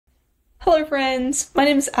Hello friends, my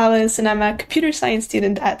name is Alice and I'm a computer science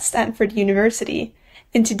student at Stanford University.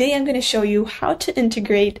 And today I'm going to show you how to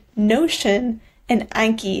integrate Notion and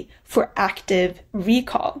Anki for active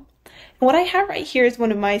recall. And what I have right here is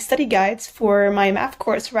one of my study guides for my math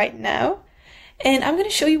course right now. And I'm going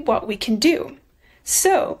to show you what we can do.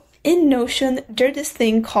 So in Notion, there's this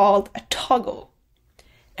thing called a toggle.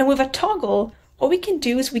 And with a toggle, what we can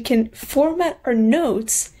do is we can format our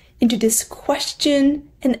notes into this question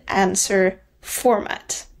and answer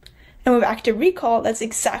format. And with active recall, that's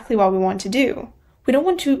exactly what we want to do. We don't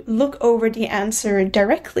want to look over the answer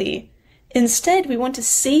directly. Instead, we want to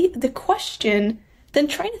save the question, then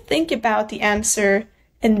try to think about the answer,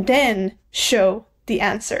 and then show the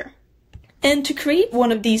answer. And to create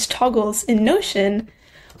one of these toggles in Notion,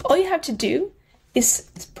 all you have to do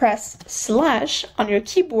is press / on your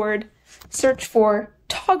keyboard, search for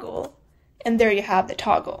toggle, and there you have the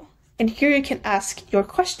toggle. And here you can ask your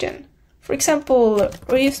question. For example,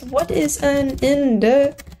 what is an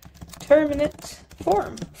indeterminate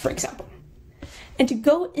form, for example. And to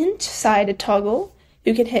go inside a toggle,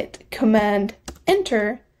 you can hit Command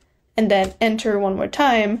Enter, and then Enter one more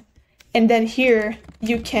time, and then here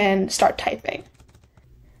you can start typing.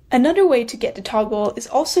 Another way to get the toggle is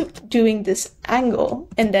also doing this angle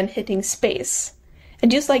and then hitting space. And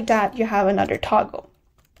just like that, you have another toggle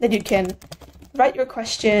that you can write your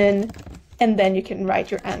question, and then you can write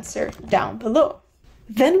your answer down below.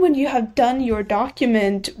 Then when you have done your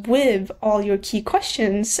document with all your key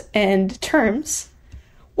questions and terms,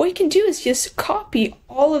 what you can do is just copy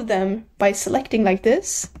all of them by selecting like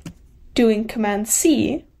this, doing Command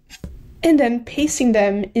C, and then pasting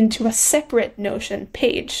them into a separate Notion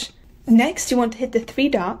page. Next, you want to hit the 3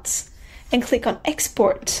 dots and click on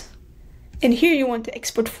Export. And here you want to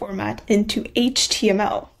export format into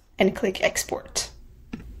HTML. And click Export.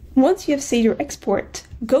 Once you have saved your export,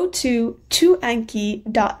 go to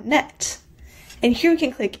toanki.net, and here we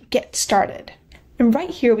can click Get Started. And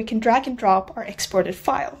right here we can drag and drop our exported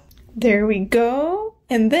file. There we go,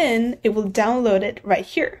 and then it will download it right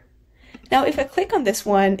here. Now if I click on this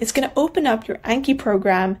one, it's going to open up your Anki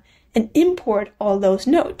program and import all those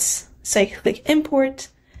notes. So I click Import,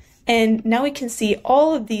 and now we can see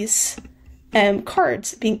all of these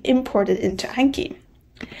cards being imported into Anki.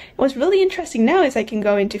 What's really interesting now is I can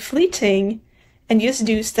go into Fleeting and just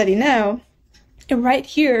do Study Now. And right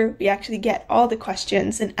here, we actually get all the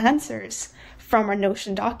questions and answers from our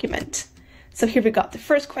Notion document. So here we got the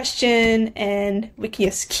first question, and we can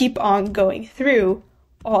just keep on going through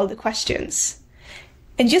all the questions.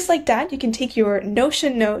 And just like that, you can take your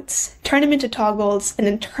Notion notes, turn them into toggles, and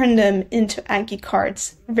then turn them into Anki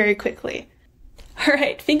cards very quickly.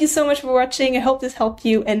 Alright, thank you so much for watching. I hope this helped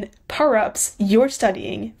you and power-ups your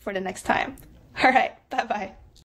studying for the next time. Alright, bye-bye.